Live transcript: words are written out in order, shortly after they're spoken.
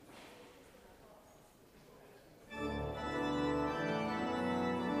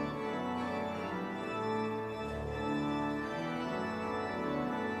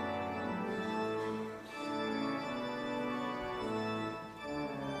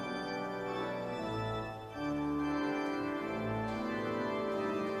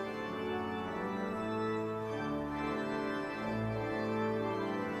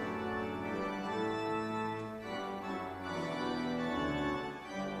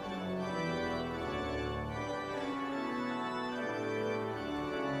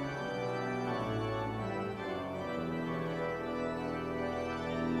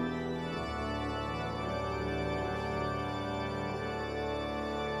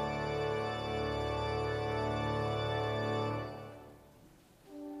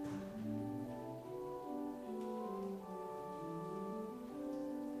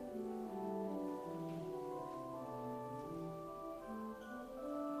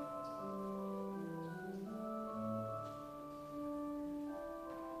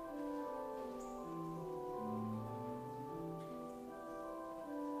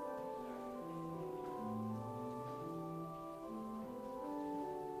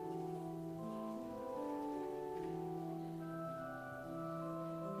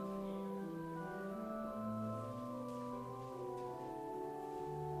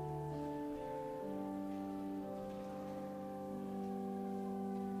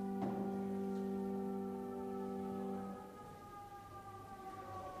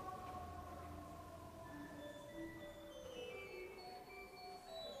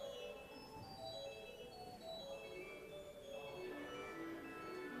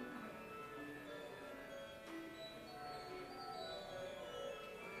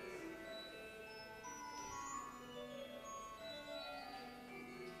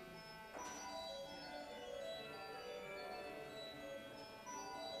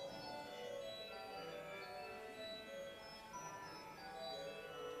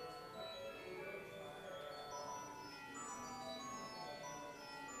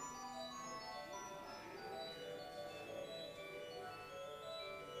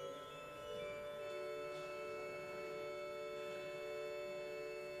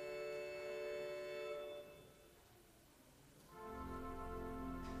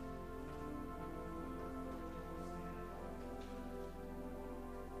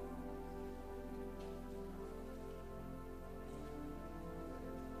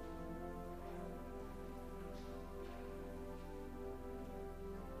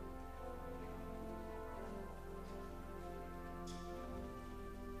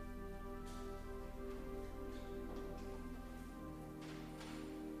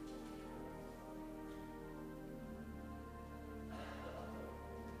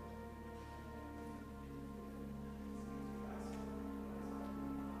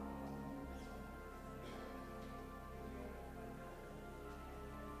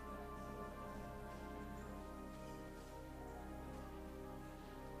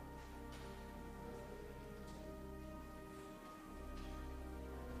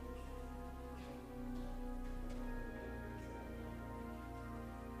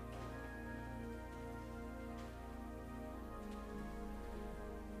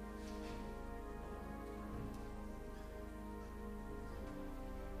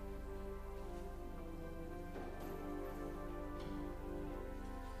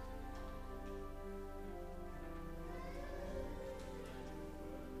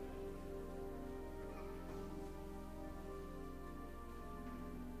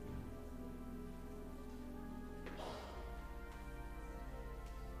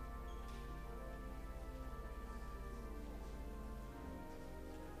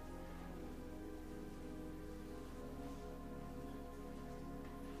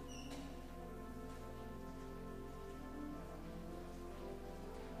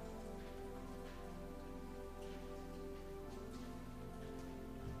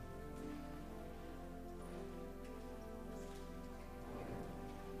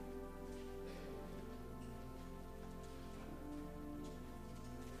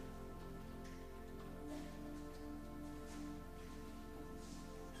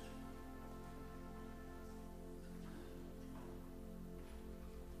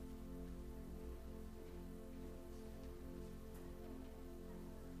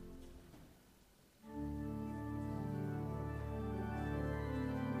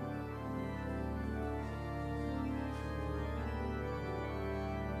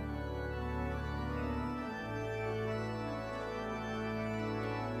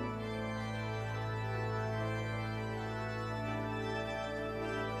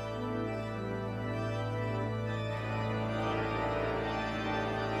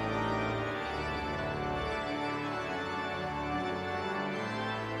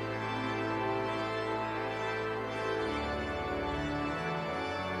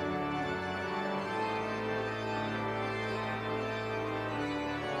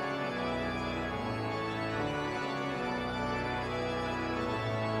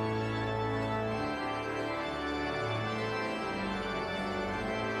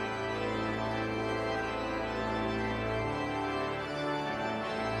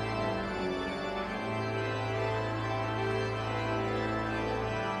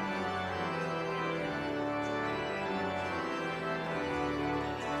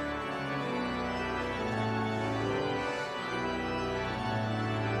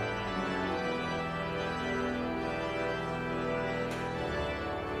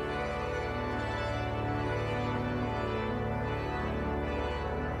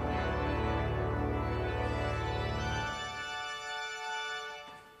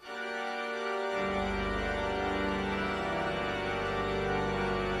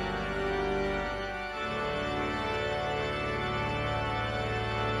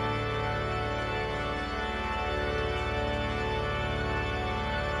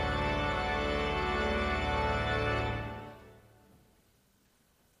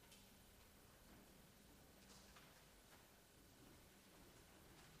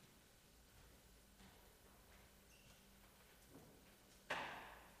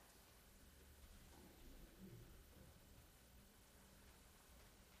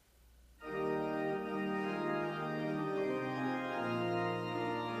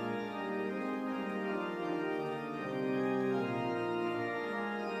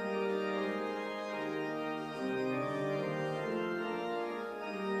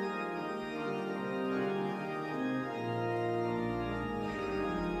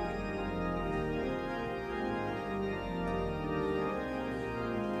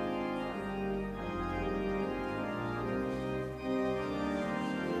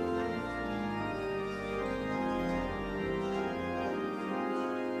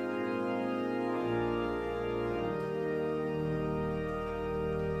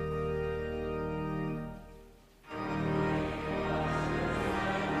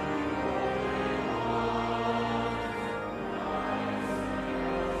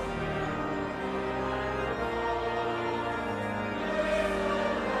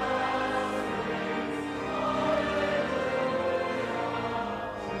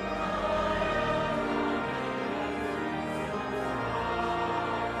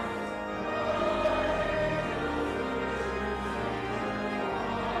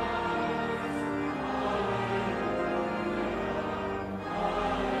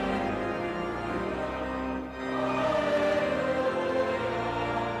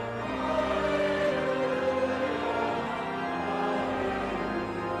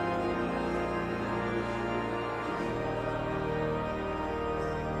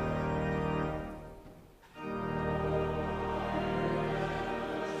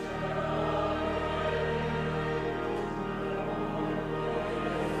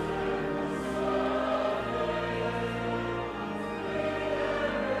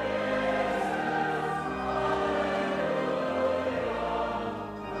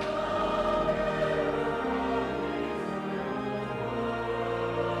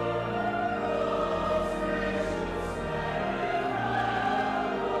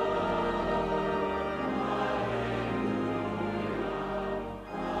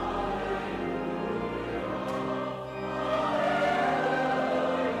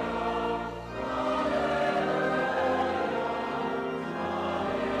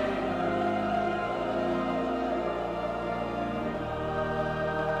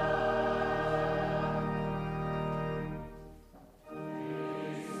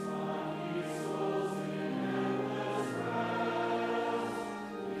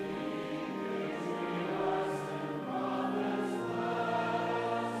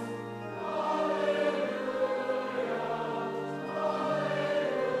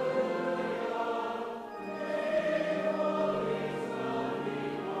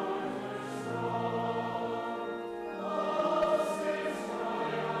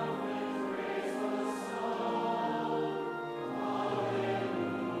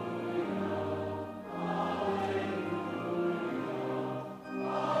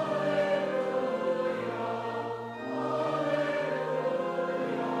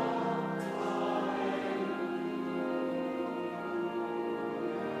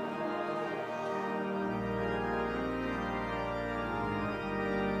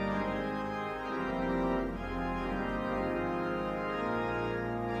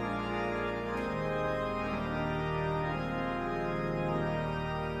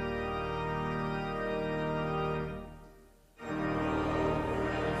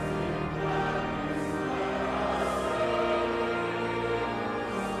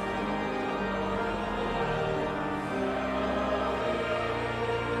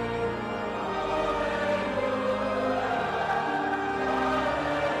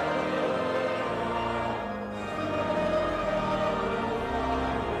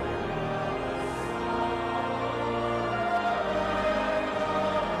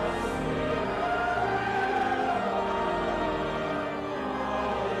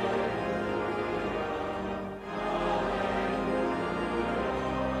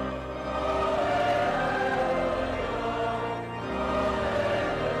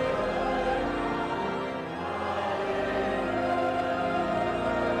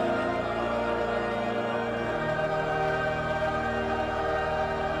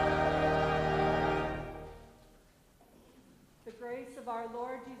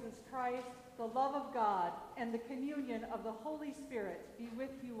Jesus Christ, the love of God, and the communion of the Holy Spirit be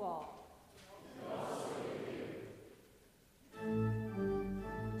with you all. And also with you.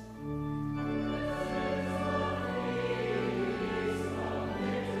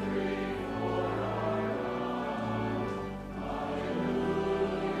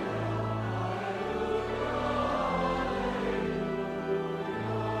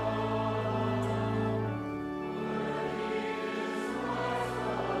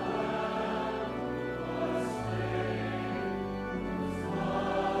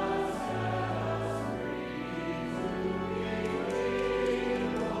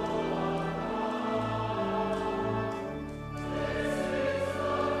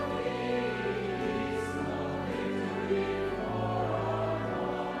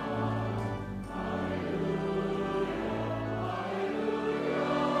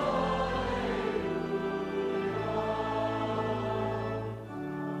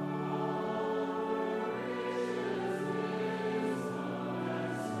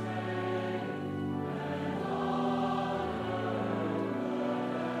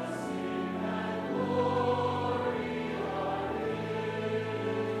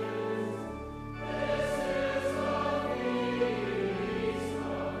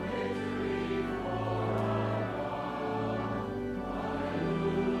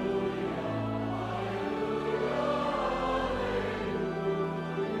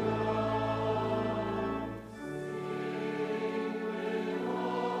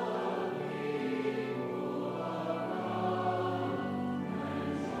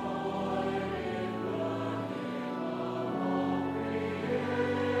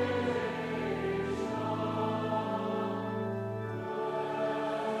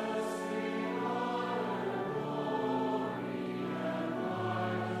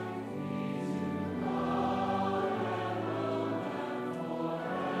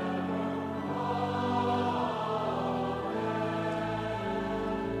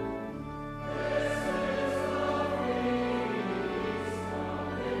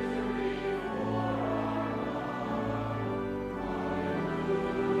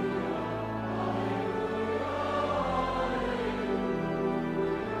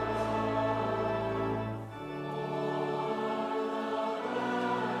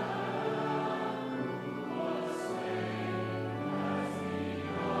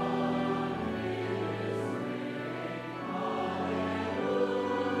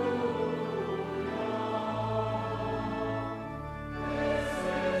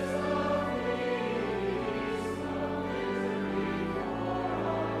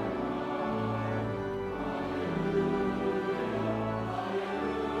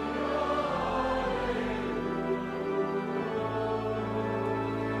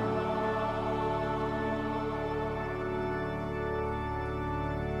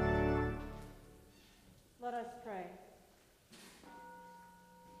 Let us pray.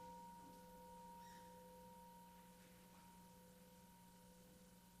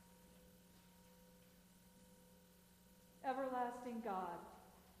 Everlasting God,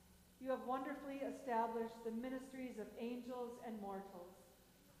 you have wonderfully established the ministries of angels and mortals.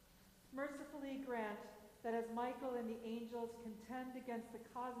 Mercifully grant that as Michael and the angels contend against the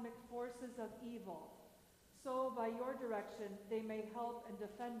cosmic forces of evil, so by your direction they may help and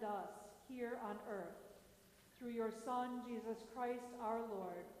defend us here on earth. Through your Son, Jesus Christ our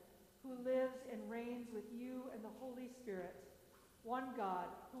Lord, who lives and reigns with you and the Holy Spirit, one God,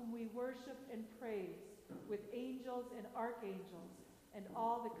 whom we worship and praise with angels and archangels and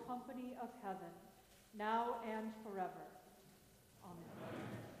all the company of heaven, now and forever. Amen.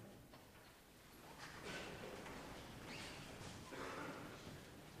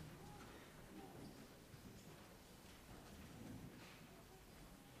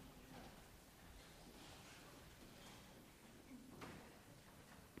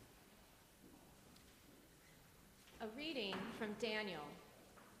 A reading from Daniel.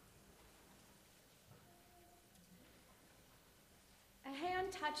 A hand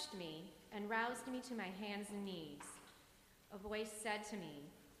touched me and roused me to my hands and knees. A voice said to me,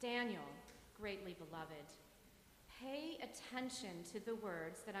 Daniel, greatly beloved, pay attention to the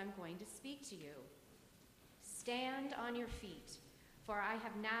words that I'm going to speak to you. Stand on your feet, for I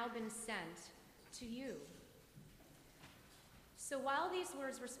have now been sent to you. So while these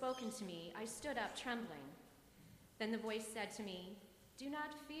words were spoken to me, I stood up trembling. Then the voice said to me, do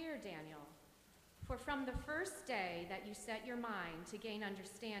not fear, Daniel, for from the first day that you set your mind to gain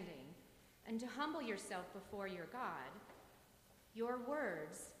understanding and to humble yourself before your God, your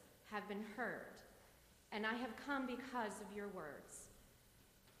words have been heard, and I have come because of your words.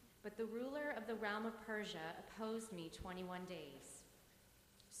 But the ruler of the realm of Persia opposed me 21 days.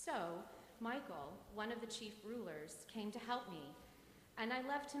 So Michael, one of the chief rulers, came to help me, and I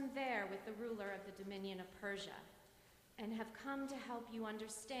left him there with the ruler of the dominion of Persia, and have come to help you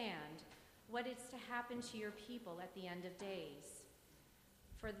understand what is to happen to your people at the end of days.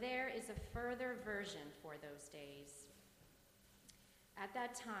 For there is a further version for those days. At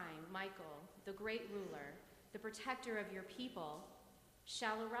that time, Michael, the great ruler, the protector of your people,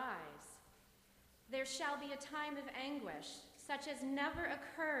 shall arise. There shall be a time of anguish, such as never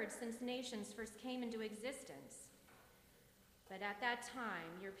occurred since nations first came into existence. But at that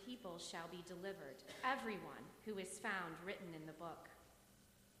time, your people shall be delivered, everyone who is found written in the book.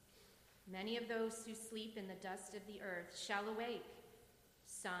 Many of those who sleep in the dust of the earth shall awake,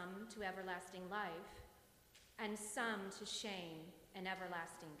 some to everlasting life, and some to shame and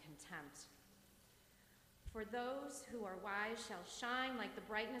everlasting contempt. For those who are wise shall shine like the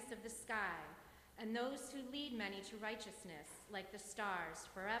brightness of the sky, and those who lead many to righteousness like the stars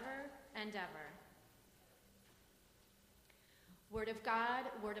forever and ever. Word of God,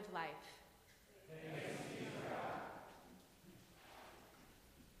 word of life. Thanks be to God.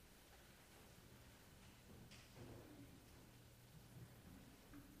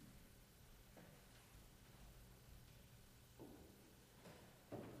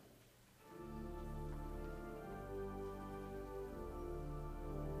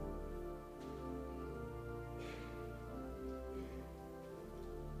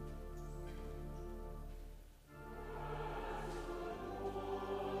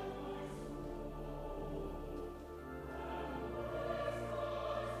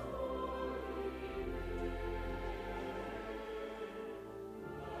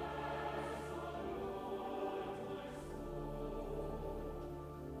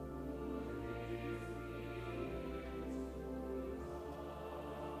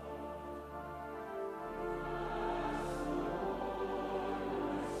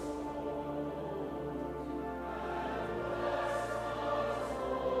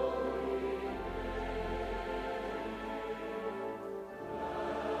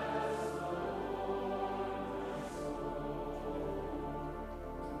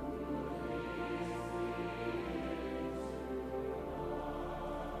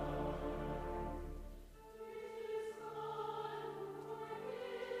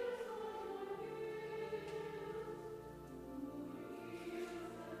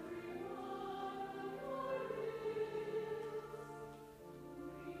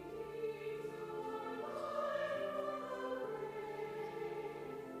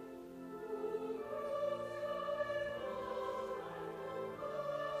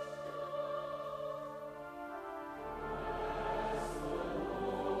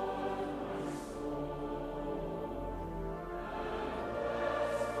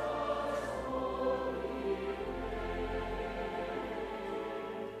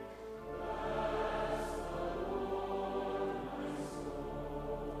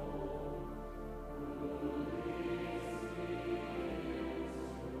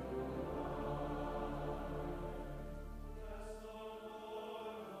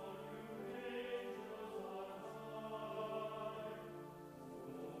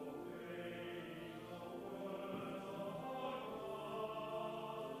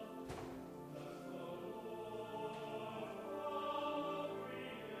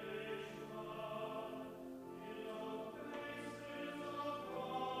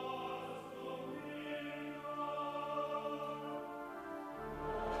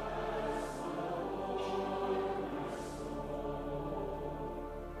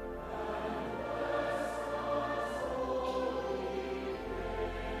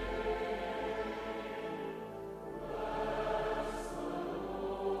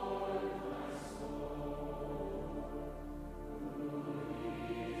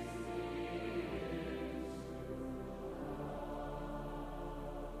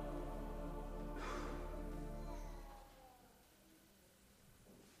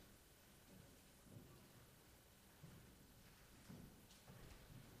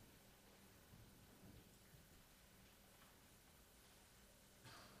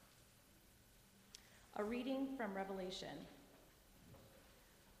 A reading from Revelation.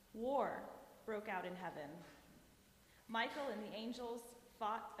 War broke out in heaven. Michael and the angels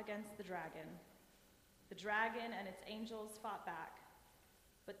fought against the dragon. The dragon and its angels fought back,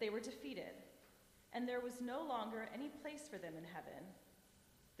 but they were defeated, and there was no longer any place for them in heaven.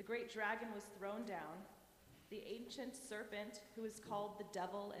 The great dragon was thrown down, the ancient serpent who is called the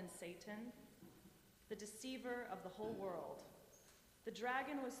devil and Satan, the deceiver of the whole world. The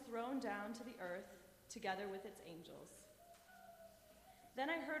dragon was thrown down to the earth together with its angels. Then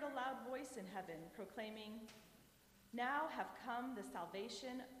I heard a loud voice in heaven proclaiming, "Now have come the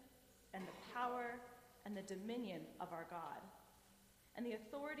salvation and the power and the dominion of our God, and the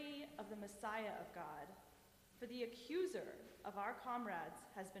authority of the Messiah of God. For the accuser of our comrades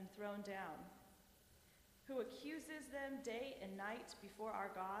has been thrown down, who accuses them day and night before our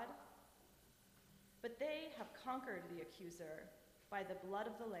God. But they have conquered the accuser by the blood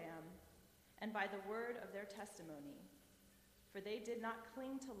of the Lamb and by the word of their testimony. For they did not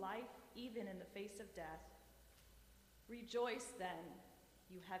cling to life even in the face of death. Rejoice then,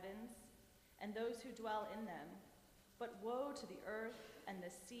 you heavens, and those who dwell in them. But woe to the earth and the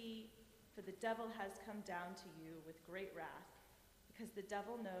sea, for the devil has come down to you with great wrath, because the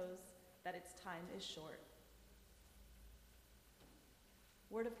devil knows that its time is short.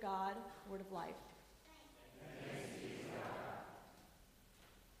 Word of God, word of life. Thanks be to God.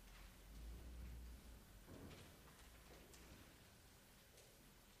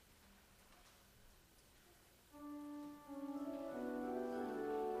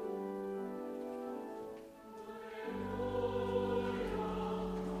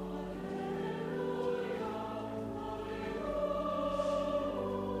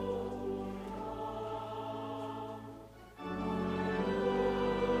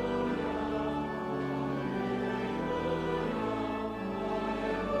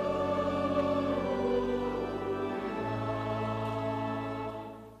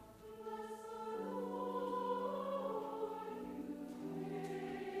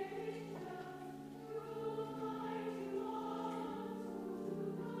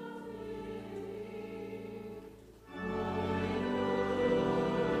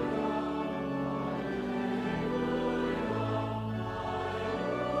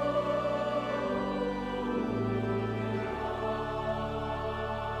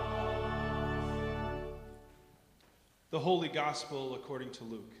 The Holy Gospel according to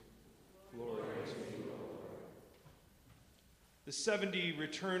Luke. Glory to you, Lord. The 70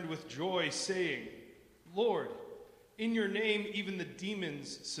 returned with joy, saying, Lord, in your name even the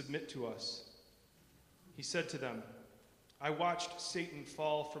demons submit to us. He said to them, I watched Satan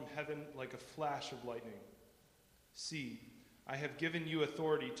fall from heaven like a flash of lightning. See, I have given you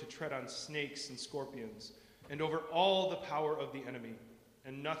authority to tread on snakes and scorpions, and over all the power of the enemy,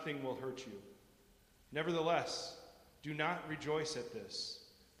 and nothing will hurt you. Nevertheless, do not rejoice at this,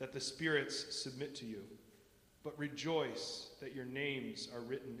 that the spirits submit to you, but rejoice that your names are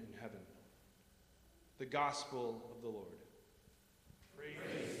written in heaven. The Gospel of the Lord. Praise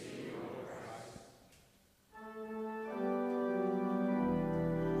to you, O Christ.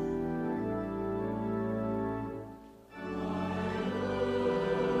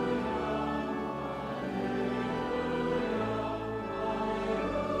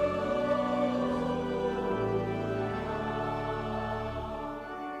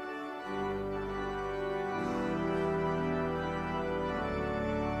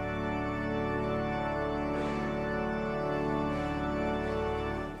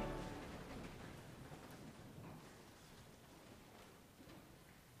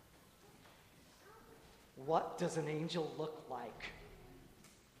 What does an angel look like?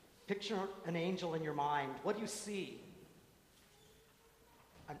 Picture an angel in your mind. What do you see?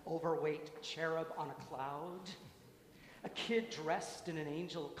 An overweight cherub on a cloud? A kid dressed in an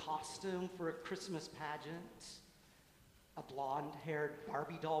angel costume for a Christmas pageant? A blonde-haired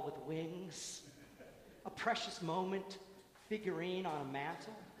Barbie doll with wings? A precious moment figurine on a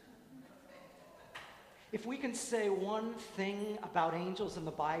mantle? If we can say one thing about angels in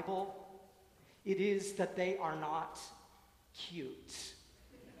the Bible, it is that they are not cute.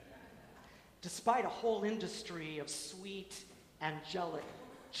 Despite a whole industry of sweet, angelic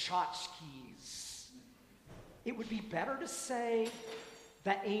tchotchkes, it would be better to say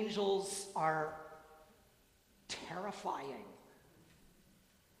that angels are terrifying.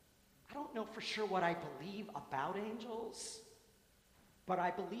 I don't know for sure what I believe about angels, but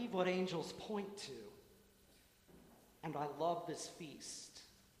I believe what angels point to. And I love this feast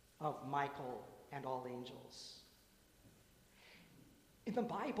of Michael and all angels. In the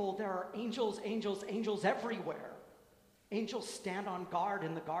Bible, there are angels everywhere. Angels stand on guard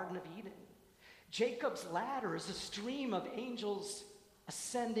in the Garden of Eden. Jacob's ladder is a stream of angels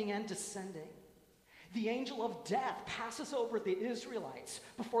ascending and descending. The angel of death passes over the Israelites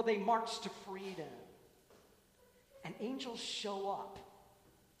before they march to freedom. And angels show up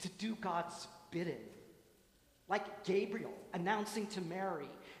to do God's bidding, like Gabriel announcing to Mary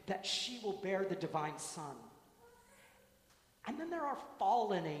that she will bear the divine son. And then there are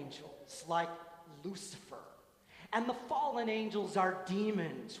fallen angels like Lucifer. And the fallen angels are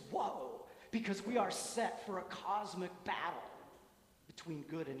demons. Whoa, because we are set for a cosmic battle between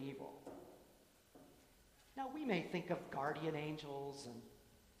good and evil. Now, we may think of guardian angels and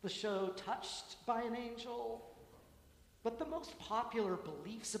the show Touched by an Angel. But the most popular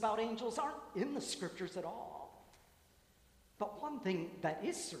beliefs about angels aren't in the scriptures at all. But one thing that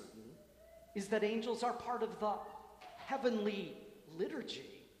is certain is that angels are part of the heavenly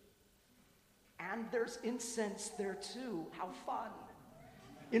liturgy. And there's incense there too. How fun.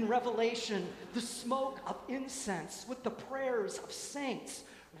 In Revelation, the smoke of incense with the prayers of saints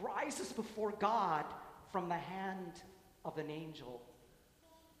rises before God from the hand of an angel.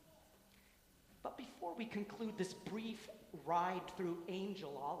 But before we conclude this brief ride through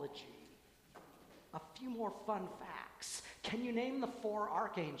angelology, a few more fun facts. Can you name the 4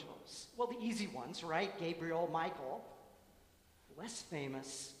 archangels? Well, the easy ones, right? Gabriel, Michael. Less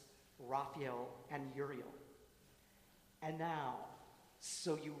famous, Raphael and Uriel. And now,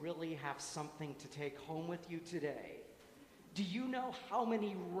 so you really have something to take home with you today. Do you know how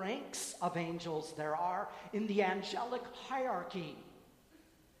many ranks of angels there are in the angelic hierarchy?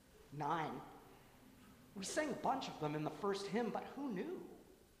 9. We sang a bunch of them in the first hymn, but who knew?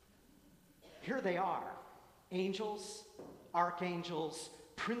 Here they are: angels, archangels,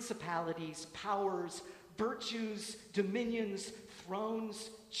 principalities, powers, virtues, dominions, thrones,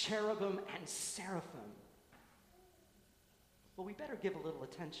 cherubim, and seraphim. Well, we better give a little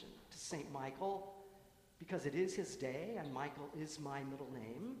attention to St. Michael, because it is his day, and Michael is my middle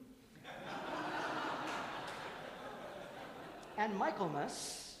name. And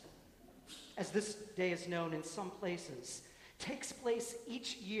Michaelmas, as this day is known in some places, takes place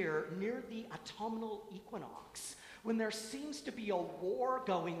each year near the autumnal equinox, when there seems to be a war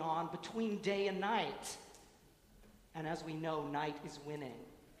going on between day and night. And as we know, night is winning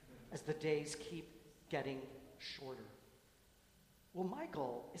as the days keep getting shorter. Well,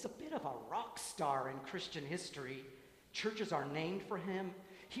 Michael is a bit of a rock star in Christian history. Churches are named for him.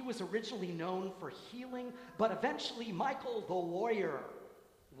 He was originally known for healing, but eventually Michael the warrior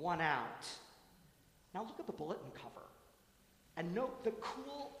won out. Now look at the bulletin cover and note the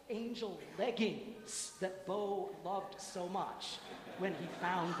cool angel leggings that Bo loved so much when he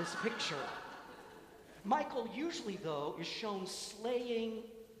found this picture. Michael usually, though, is shown slaying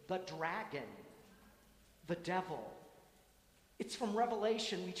the dragon, the devil. It's from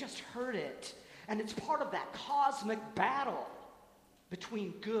Revelation, we just heard it, and it's part of that cosmic battle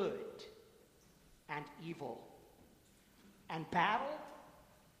between good and evil. And battle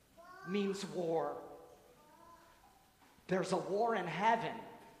means war. There's a war in heaven,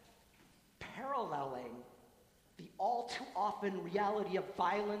 paralleling the all too often reality of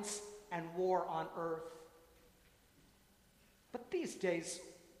violence and war on earth. But these days,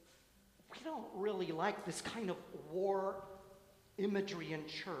 we don't really like this kind of war imagery in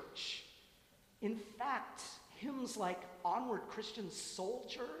church. In fact, hymns like Onward Christian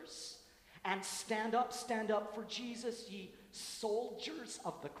Soldiers and Stand Up for Jesus, ye soldiers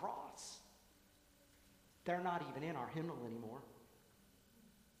of the cross, they're not even in our hymnal anymore.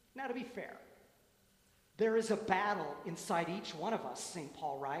 Now, to be fair, there is a battle inside each one of us, St.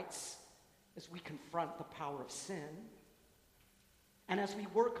 Paul writes, as we confront the power of sin. And as we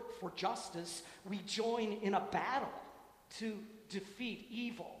work for justice, we join in a battle to defeat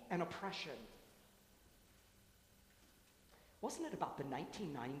evil and oppression. Wasn't it about the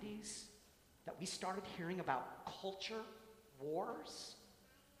 1990s that we started hearing about culture wars?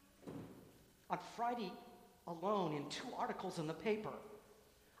 On Friday alone, in 2 articles in the paper,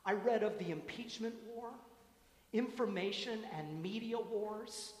 I read of the impeachment war, information and media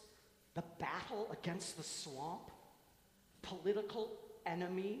wars, the battle against the swamp, political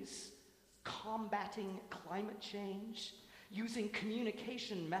enemies, combating climate change, using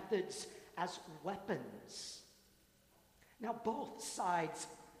communication methods as weapons. Now, both sides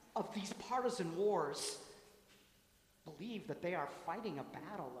of these partisan wars believe that they are fighting a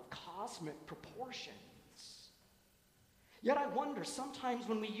battle of cosmic proportions. Yet I wonder sometimes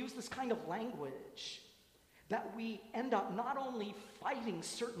when we use this kind of language that we end up not only fighting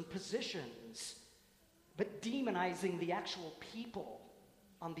certain positions, but demonizing the actual people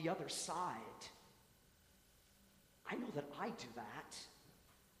on the other side. I know that I do that,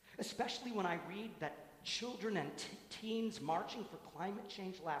 especially when I read that children and teens marching for climate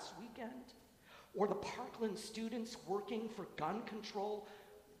change last weekend, or the Parkland students working for gun control,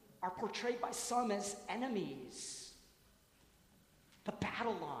 are portrayed by some as enemies. The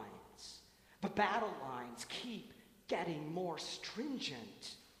battle lines keep getting more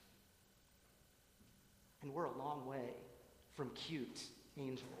stringent. And we're a long way from cute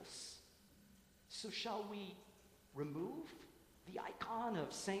angels. So shall we remove the icon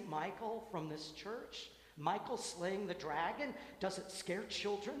of St. Michael from this church? Michael slaying the dragon? Does it scare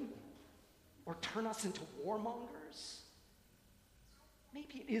children or turn us into warmongers?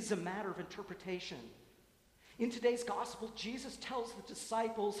 maybe it is a matter of interpretation. In today's gospel, Jesus tells the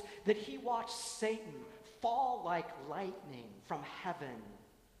disciples that he watched Satan fall like lightning from heaven.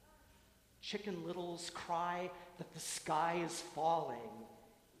 Chicken Little's cry that the sky is falling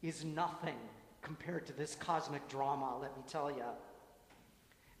is nothing compared to this cosmic drama, let me tell you.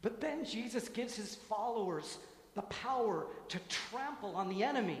 But then Jesus gives his followers the power to trample on the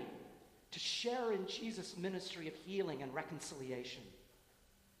enemy, to share in Jesus' ministry of healing and reconciliation.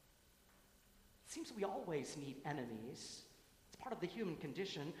 It seems we always need enemies. It's part of the human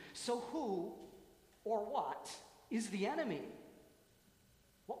condition. So who or what is the enemy?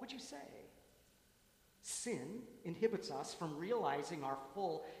 What would you say? Sin inhibits us from realizing our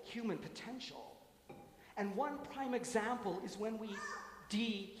full human potential. And one prime example is when we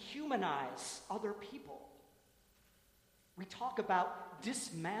dehumanize other people. We talk about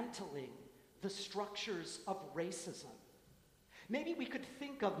dismantling the structures of racism. Maybe we could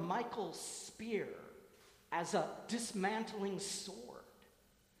think of Michael's spear as a dismantling sword.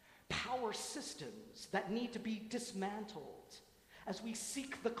 Power systems that need to be dismantled as we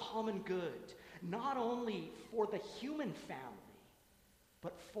seek the common good, not only for the human family,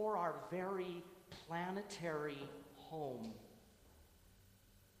 but for our very planetary home.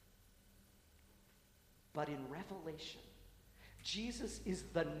 But in Revelation, Jesus is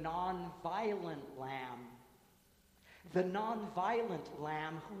the non-violent lamb. The non-violent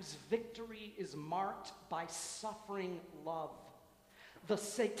lamb whose victory is marked by suffering love. The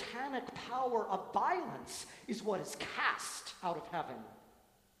satanic power of violence is what is cast out of heaven.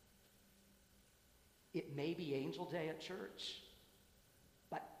 It may be Angel Day at church,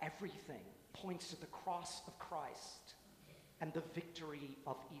 but everything points to the cross of Christ and the victory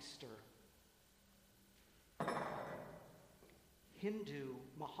of Easter. Hindu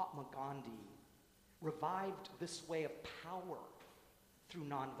Mahatma Gandhi revived this way of power through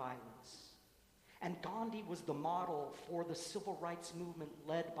nonviolence. And Gandhi was the model for the civil rights movement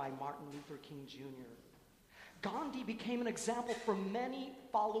led by Martin Luther King Jr. Gandhi became an example for many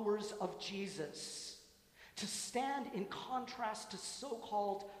followers of Jesus to stand in contrast to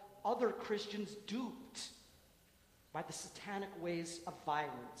so-called other Christians duped by the satanic ways of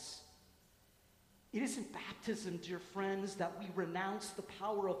violence. It is in baptism, dear friends, that we renounce the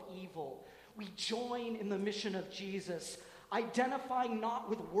power of evil. We join in the mission of Jesus, identifying not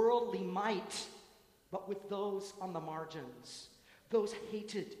with worldly might, but with those on the margins, those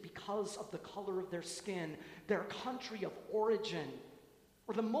hated because of the color of their skin, their country of origin,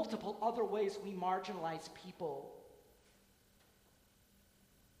 or the multiple other ways we marginalize people.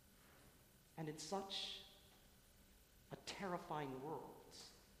 And in such a terrifying world,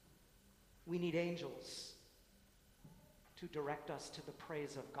 we need angels to direct us to the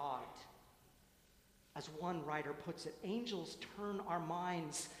praise of God. As one writer puts it, angels turn our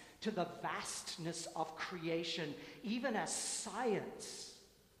minds to the vastness of creation, even as science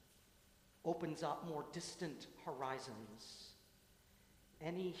opens up more distant horizons.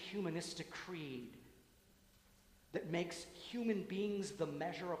 Any humanistic creed that makes human beings the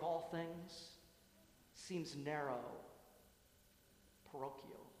measure of all things seems narrow,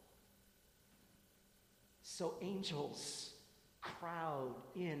 parochial. So angels crowd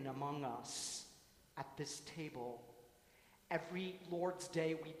in among us at this table. Every Lord's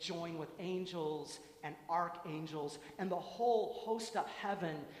Day, we join with angels and archangels and the whole host of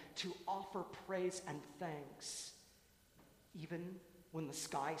heaven to offer praise and thanks. Even when the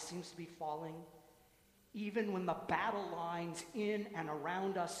sky seems to be falling, even when the battle lines in and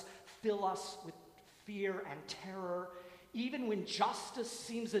around us fill us with fear and terror, even when justice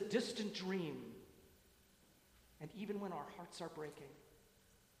seems a distant dream, and even when our hearts are breaking,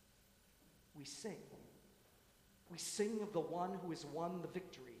 we sing. We sing of the one who has won the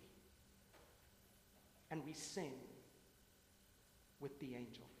victory. And we sing with the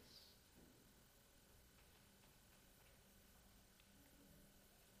angels.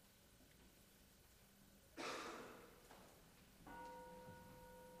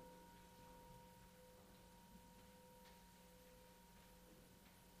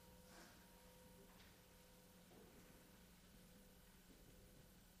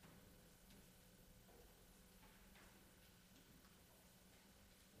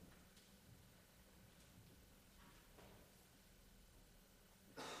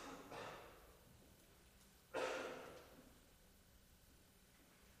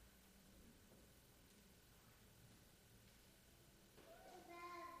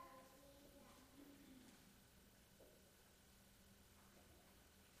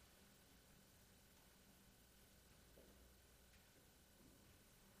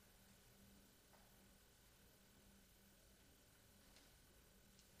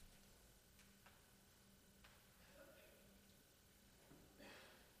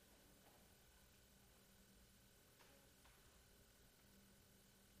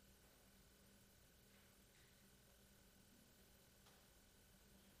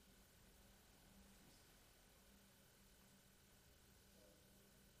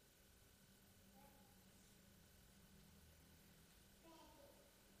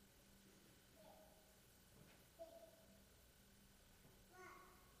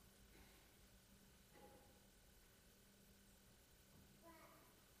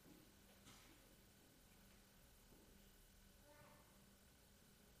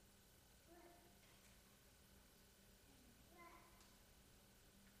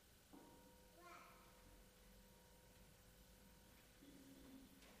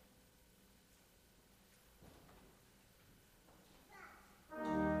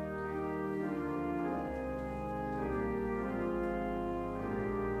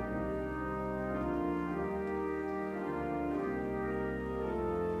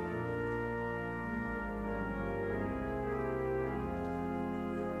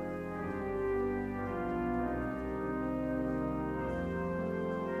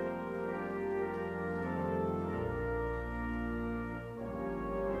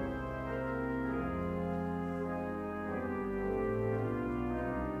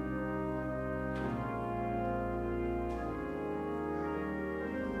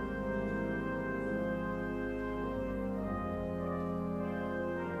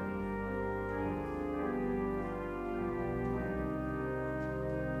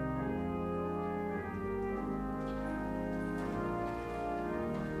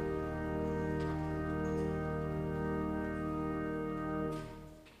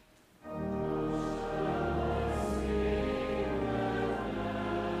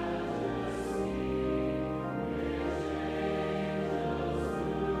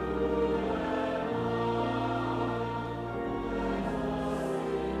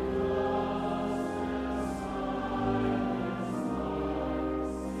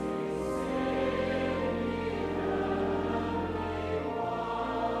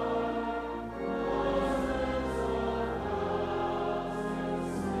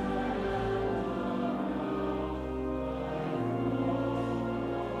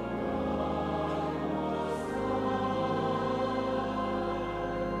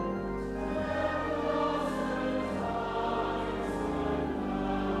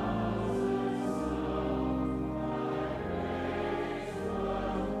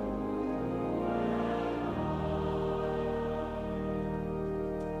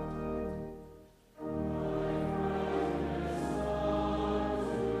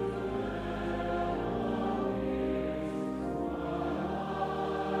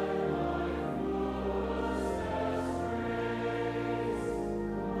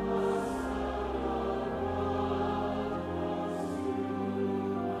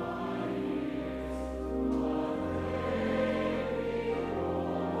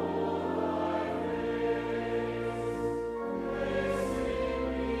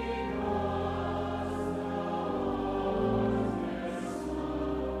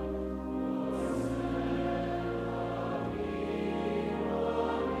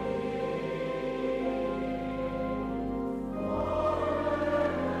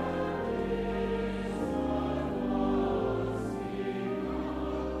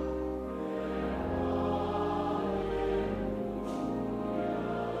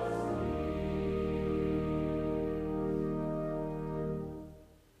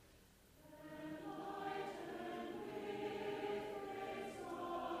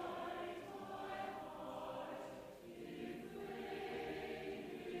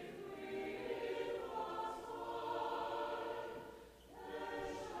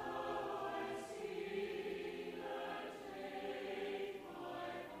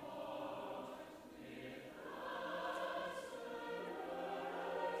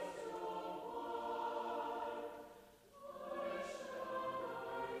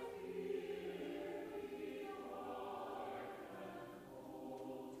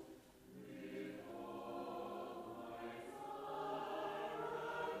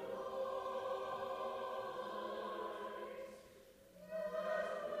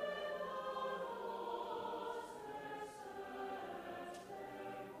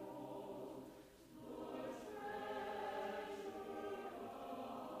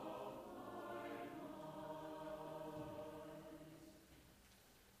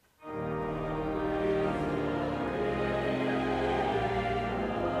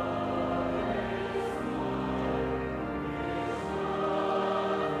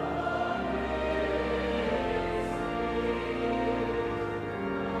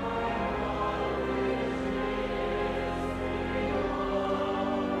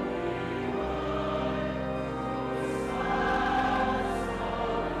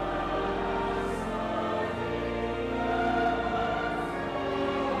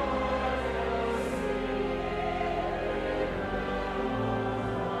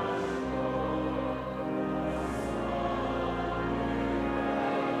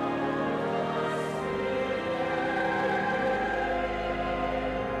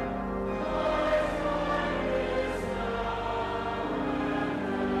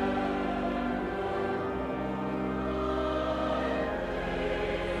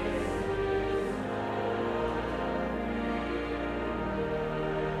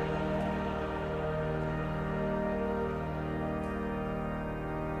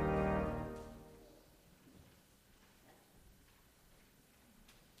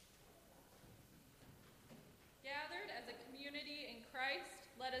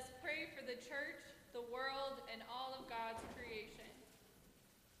 Let us pray for the church, the world, and all of God's creation.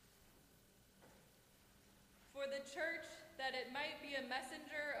 For the church, that it might be a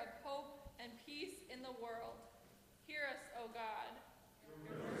messenger of hope and peace in the world. Hear us, O God.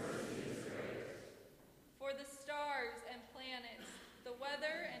 Your mercy is great. For the stars and planets, the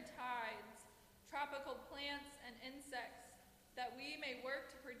weather and tides, tropical plants and insects, that we may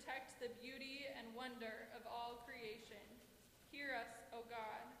work to protect the beauty and wonder of all creation. Hear us, O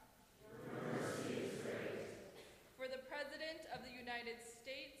God. Your mercy is great. For the President of the United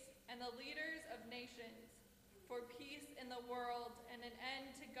States and the leaders of nations, for peace in the world and an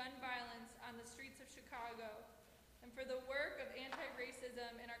end to gun violence on the streets of Chicago, and for the work of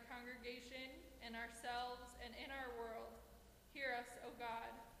anti-racism in our congregation, in ourselves, and in our world. Hear us, O God.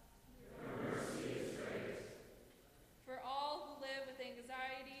 Your mercy is great. For all who live with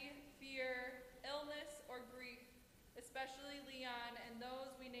anxiety, fear, illness, or grief, especially Leon and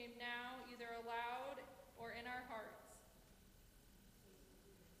those we name now, either aloud or in our hearts.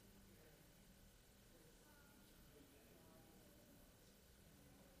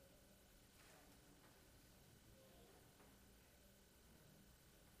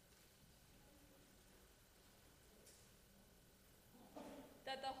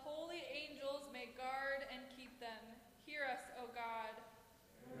 That the holy angels may guard and keep them. Hear us, O God.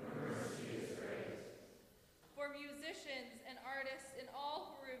 Your mercy is great. For musicians and artists and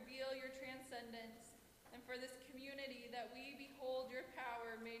all who reveal your transcendence, and for this community that we behold your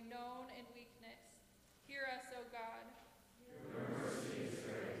power made known in weakness. Hear us, O God. Your mercy is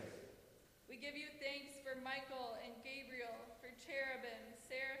great. We give you thanks for Michael and Gabriel, for cherubim,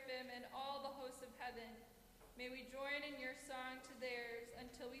 seraphim, and all the hosts of heaven. May we join in your song to theirs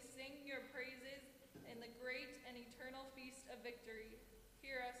until we sing your praises in the great and eternal feast of victory.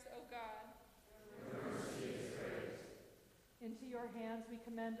 Hear us, O God. Your mercy is great. Into your hands we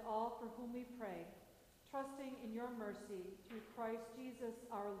commend all for whom we pray, trusting in your mercy through Christ Jesus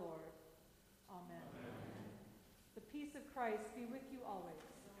our Lord. Amen. Amen. The peace of Christ be with you always.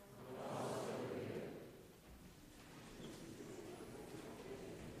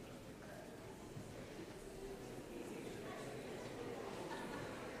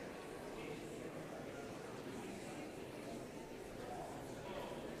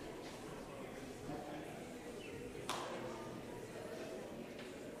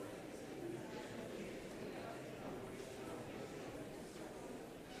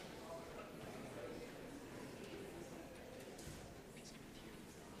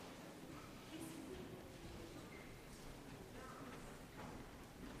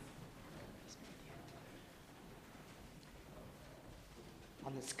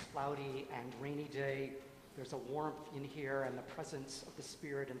 On this cloudy and rainy day, there's a warmth in here and the presence of the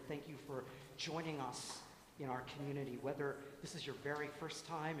Spirit, and thank you for joining us in our community. Whether this is your very first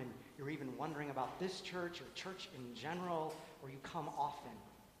time and you're even wondering about this church or church in general, or you come often,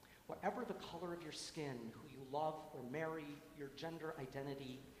 whatever the color of your skin, who you love or marry, your gender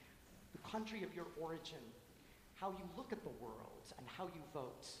identity, the country of your origin, how you look at the world and how you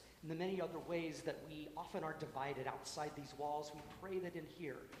vote, and the many other ways that we often are divided outside these walls, we pray that in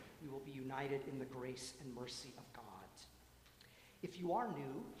here we will be united in the grace and mercy of God. If you are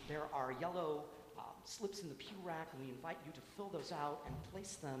new, there are yellow slips in the pew rack, and we invite you to fill those out and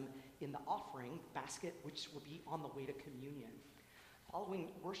place them in the offering basket, which will be on the way to communion. Following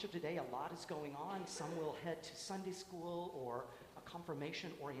worship today, a lot is going on. Some will head to Sunday school or a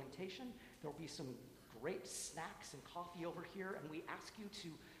confirmation orientation. There will be some great snacks and coffee over here, and we ask you to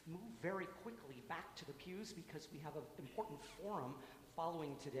move very quickly back to the pews because we have an important forum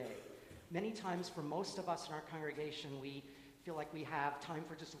following today. Many times for most of us in our congregation, we feel like we have time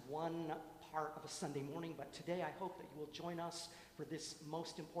for just one part of a Sunday morning, but today I hope that you will join us for this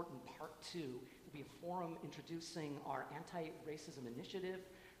most important part two. It will be a forum introducing our anti-racism initiative.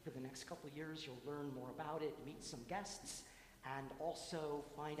 For the next couple of years, you'll learn more about it, meet some guests, and also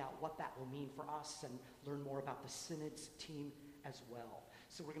find out what that will mean for us and learn more about the Synods team as well.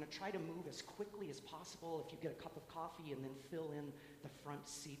 So we're going to try to move as quickly as possible if you get a cup of coffee, and then fill in the front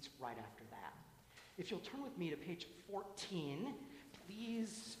seats right after that. If you'll turn with me to page 14,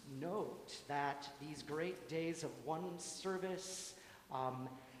 please note that these great days of one service are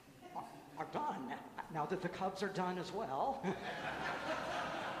done, now that the Cubs are done as well.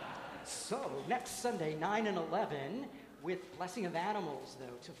 So next Sunday, 9 and 11, with blessing of animals,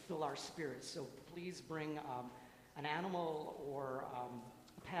 though, to fill our spirits. So please bring an animal or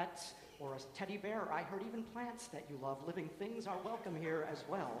a pet or a teddy bear. I heard even plants that you love. Living things are welcome here as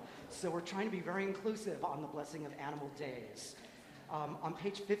well. So we're trying to be very inclusive on the blessing of animal days. On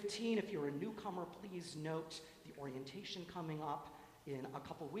page 15, if you're a newcomer, please note the orientation coming up in a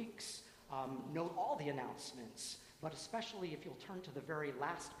couple weeks. Note all the announcements, but especially if you'll turn to the very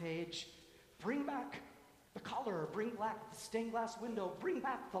last page, bring back the color, bring back the stained glass window, bring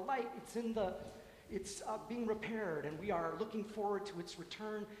back the light. It's being repaired, and we are looking forward to its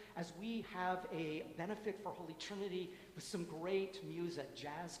return as we have a benefit for Holy Trinity with some great music,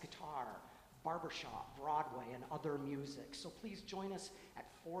 jazz guitar, barbershop, Broadway, and other music. So please join us at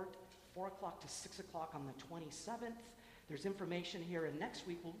 4 o'clock to 6 o'clock on the 27th. There's information here, and next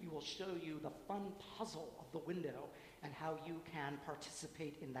week we will show you the fun puzzle of the window and how you can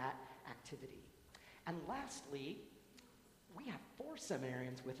participate in that activity. And lastly, we have 4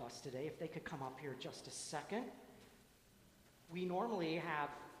 seminarians with us today. If they could come up here just a second. We normally have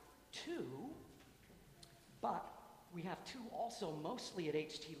 2, but we have 2 also mostly at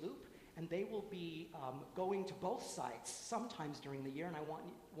HT Loop, and they will be going to both sites sometimes during the year, and I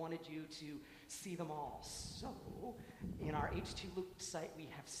wanted you to see them all. So, in our HT Loop site, we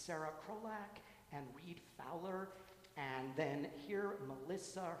have Sarah Krolak and Reed Fowler, and then here,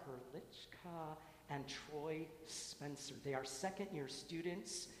 Melissa Herlichka and Troy Spencer. They are second-year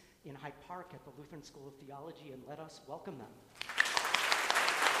students in Hyde Park at the Lutheran School of Theology, and let us welcome them.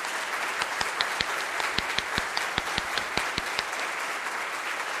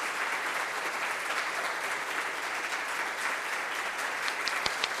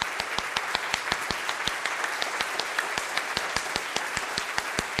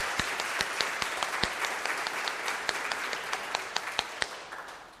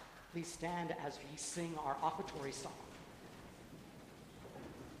 Please stand as we sing our offertory song.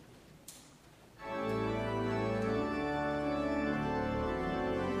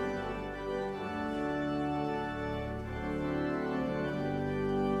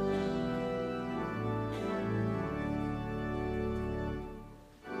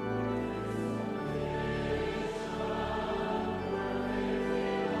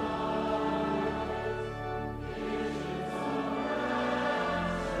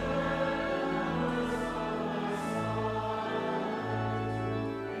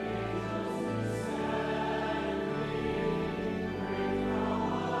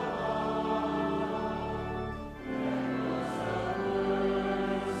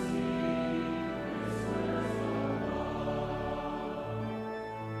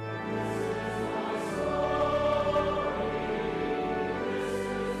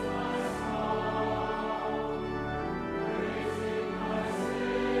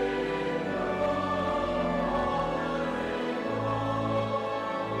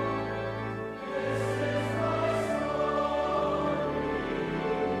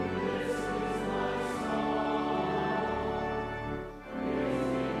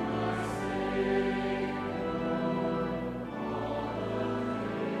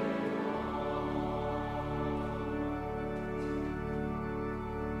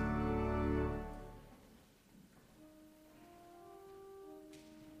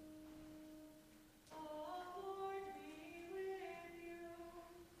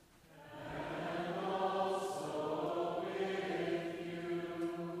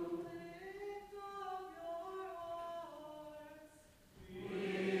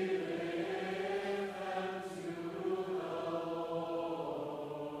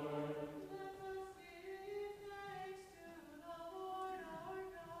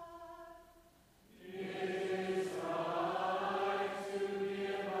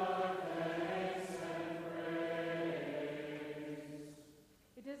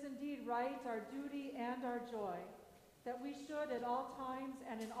 Right, our duty and our joy, that we should at all times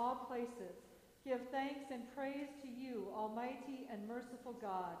and in all places give thanks and praise to you, Almighty and merciful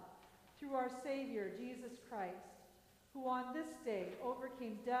God, through our Savior, Jesus Christ, who on this day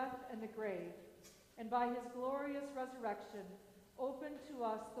overcame death and the grave, and by his glorious resurrection opened to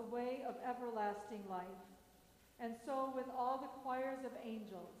us the way of everlasting life. And so with all the choirs of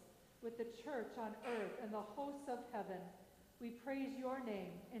angels, with the church on earth and the hosts of heaven, we praise your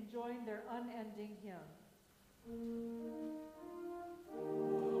name and join their unending hymn.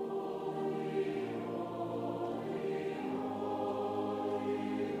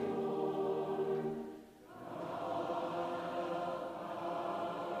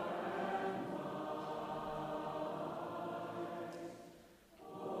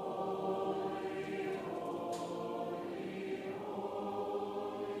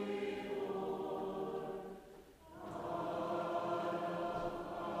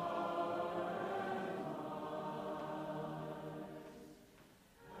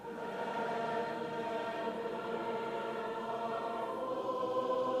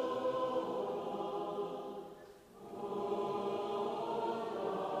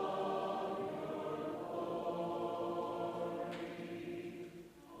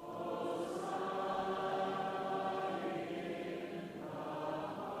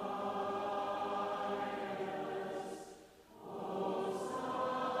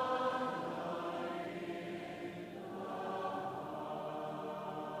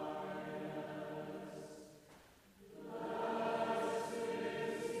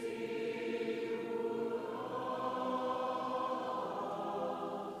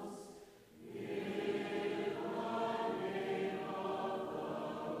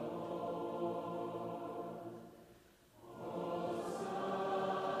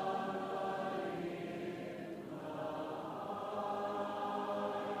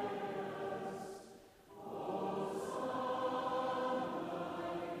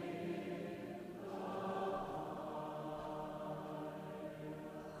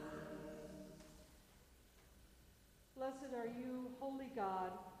 are you, holy God,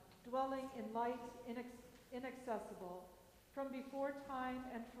 dwelling in light inaccessible, from before time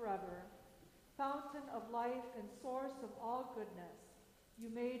and forever, fountain of life and source of all goodness. You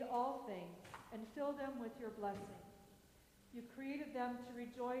made all things and filled them with your blessing. You created them to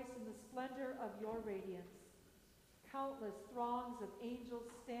rejoice in the splendor of your radiance. Countless throngs of angels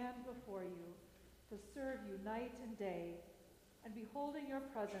stand before you to serve you night and day, and beholding your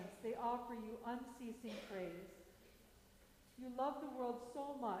presence, they offer you unceasing praise. You love the world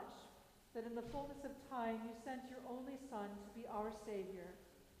so much that in the fullness of time you sent your only Son to be our Savior.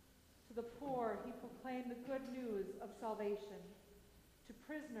 To the poor he proclaimed the good news of salvation. To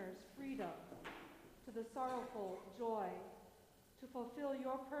prisoners, freedom. To the sorrowful, joy. To fulfill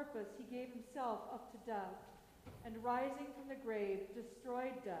your purpose, he gave himself up to death, and rising from the grave,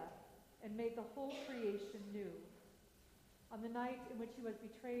 destroyed death, and made the whole creation new. On the night in which he was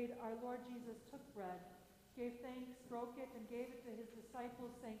betrayed, our Lord Jesus took bread, gave thanks, broke it, and gave it to his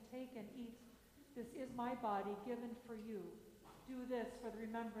disciples, saying, "Take and eat. This is my body given for you. Do this for the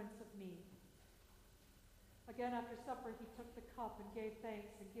remembrance of me." Again, after supper, he took the cup and gave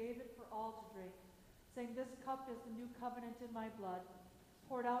thanks and gave it for all to drink, saying, "This cup is the new covenant in my blood,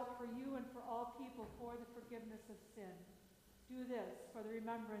 poured out for you and for all people for the forgiveness of sin. Do this for the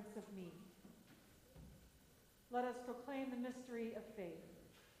remembrance of me." Let us proclaim the mystery of faith.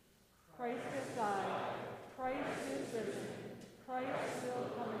 Christ has died. Christ is risen. Christ will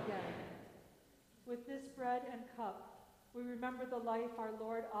come again. With this bread and cup, we remember the life our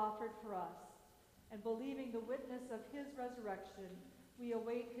Lord offered for us, and believing the witness of his resurrection, we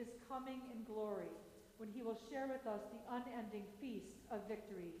await his coming in glory, when he will share with us the unending feast of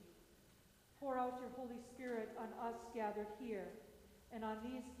victory. Pour out your Holy Spirit on us gathered here, and on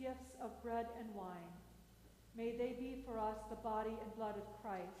these gifts of bread and wine. May they be for us the body and blood of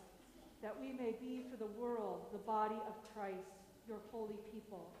Christ, that we may be for the world the body of Christ, your holy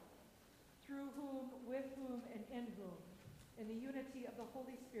people, through whom, with whom, and in whom, in the unity of the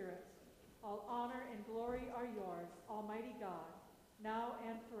Holy Spirit, all honor and glory are yours, Almighty God, now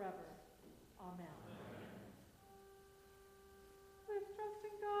and forever. Amen. With trust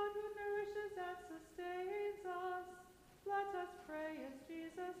in God who nourishes and sustains us, let us pray as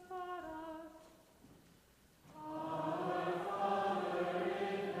Jesus taught us. Our Father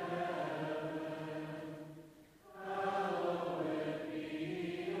in heaven, hallowed be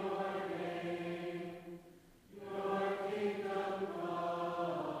your name. Your kingdom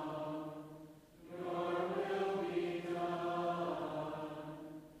come, your will be done,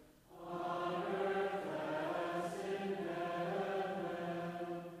 on earth as in heaven.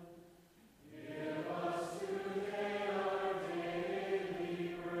 Give us today our daily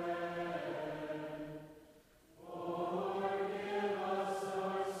bread. Forgive us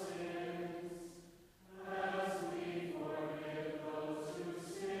our sins, as we forgive those who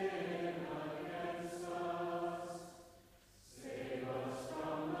sin against us. Save us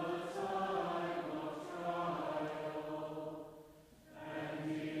from the time of trial, and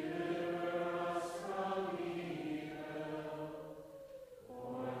deliver us from evil.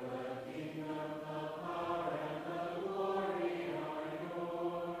 For the kingdom, the power, and the glory are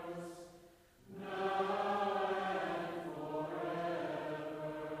yours, now and forever.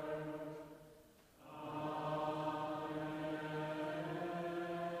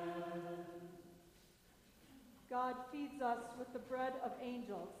 God feeds us with the bread of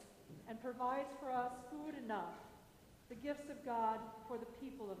angels and provides for us food enough, the gifts of God for the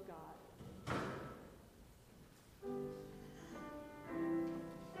people of God.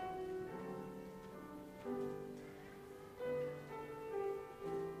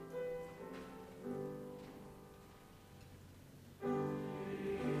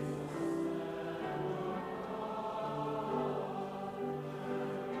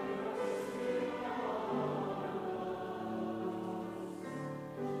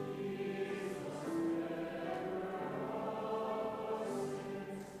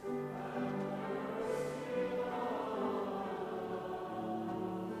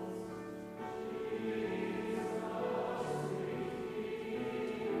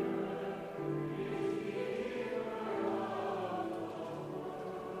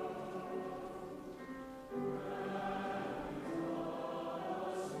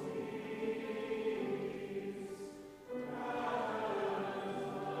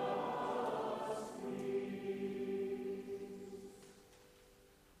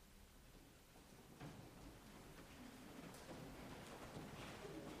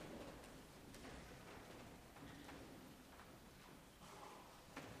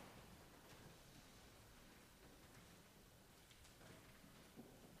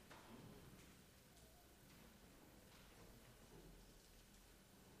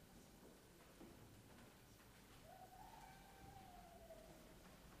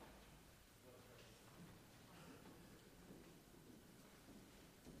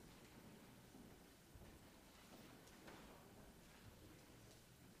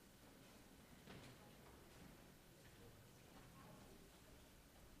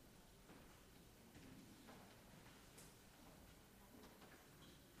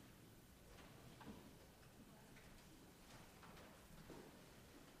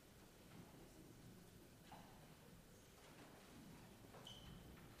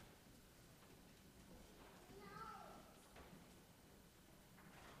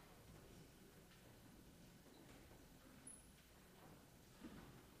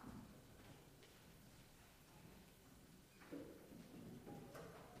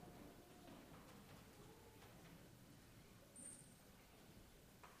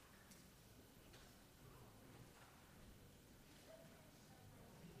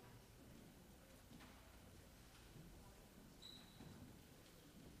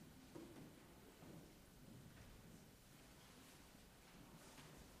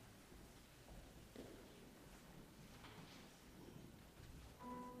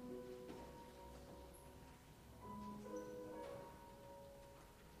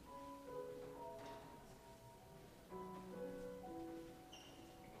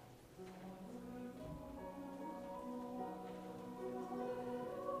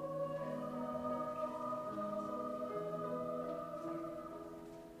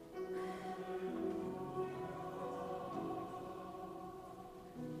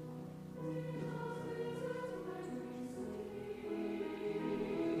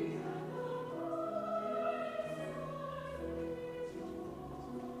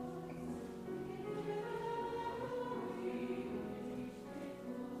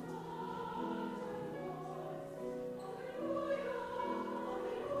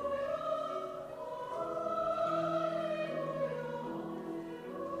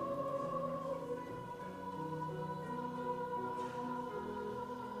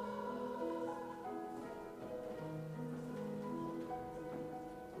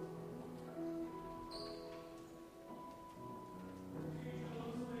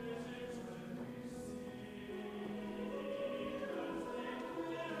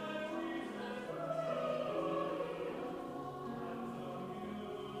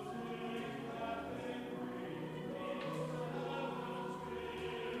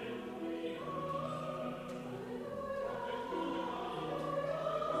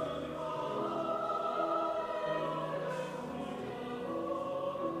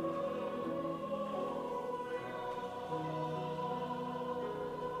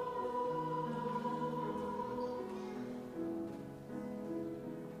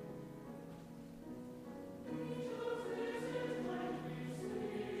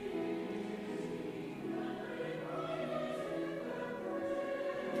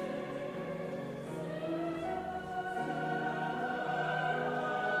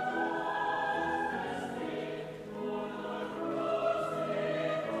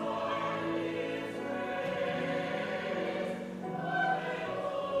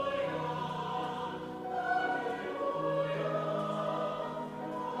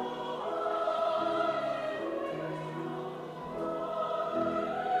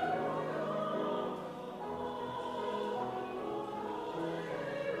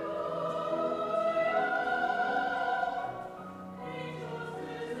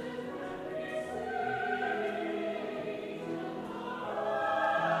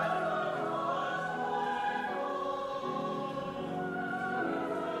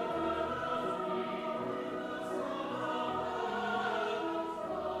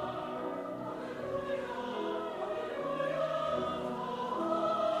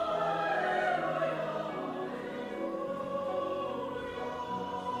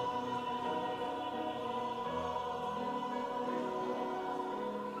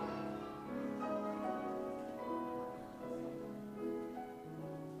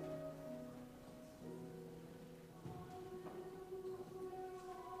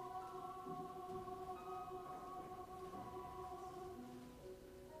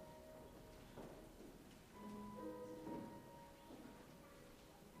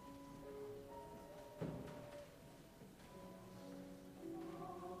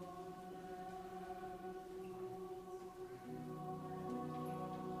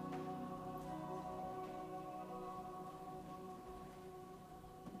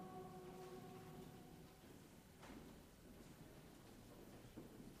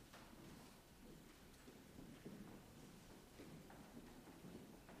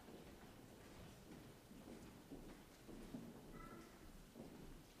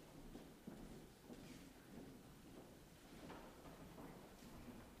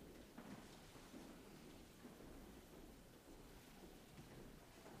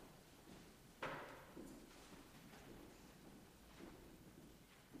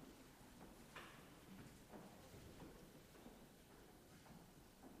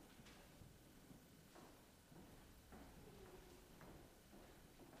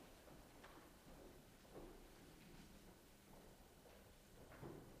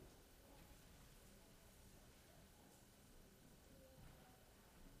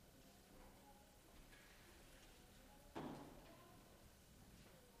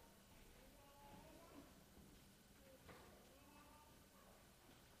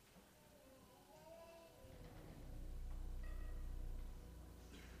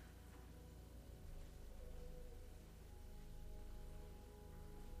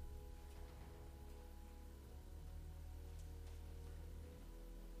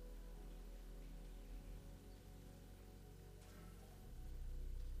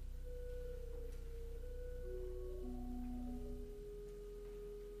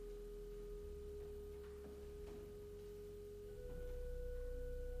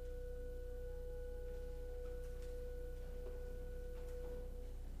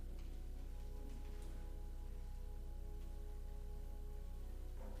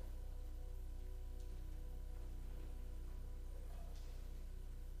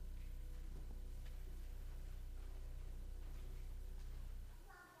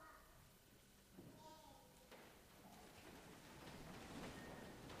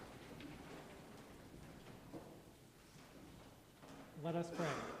 Let us pray.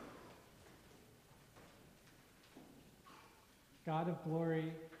 God of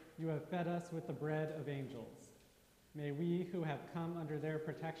glory, you have fed us with the bread of angels. May we who have come under their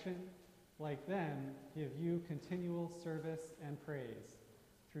protection, like them, give you continual service and praise.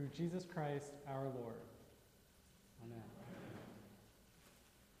 Through Jesus Christ our Lord. Amen.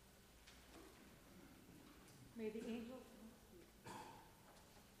 May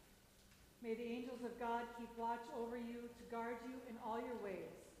the angels of God keep watch over you to guard you in all your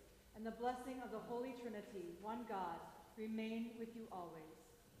ways, and the blessing of the Holy Trinity, one God, remain with you always.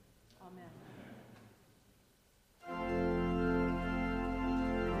 Amen.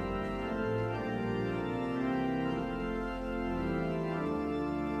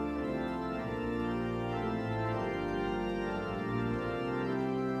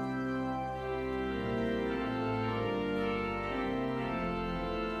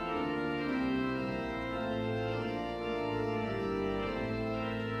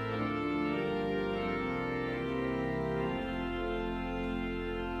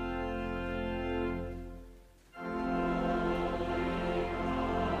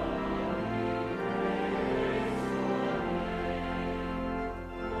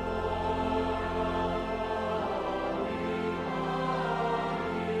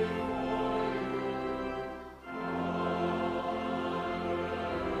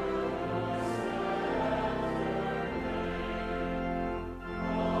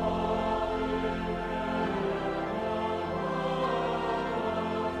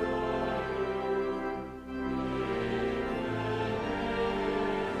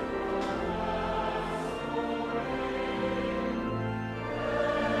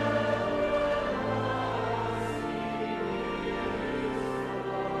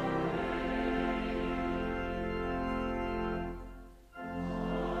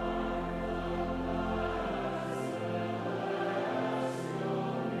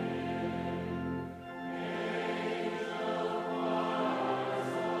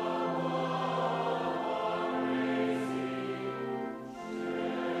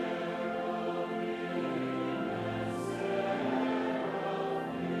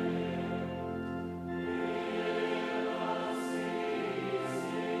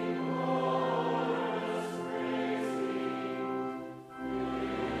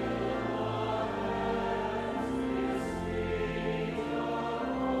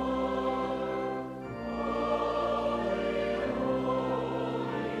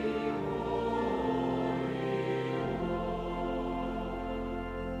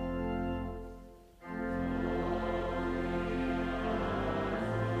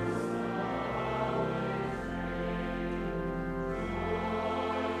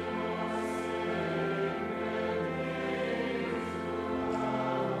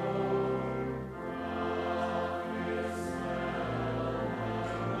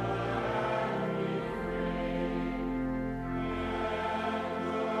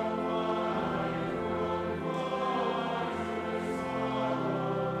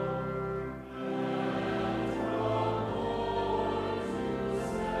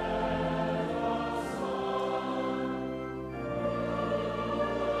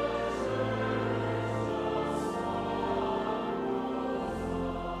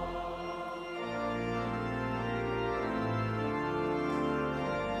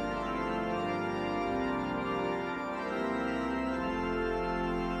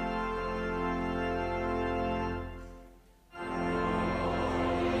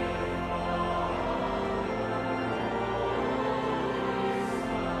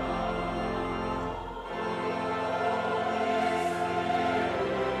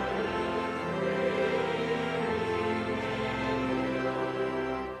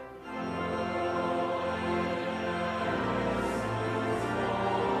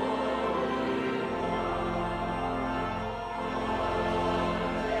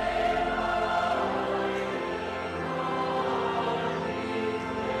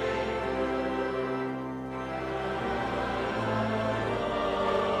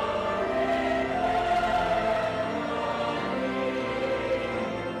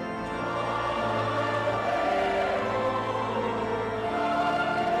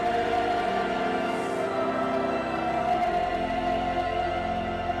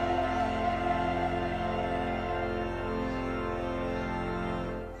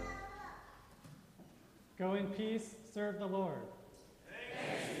 Go in peace, serve the Lord.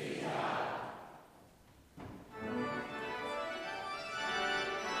 Thanks be to God.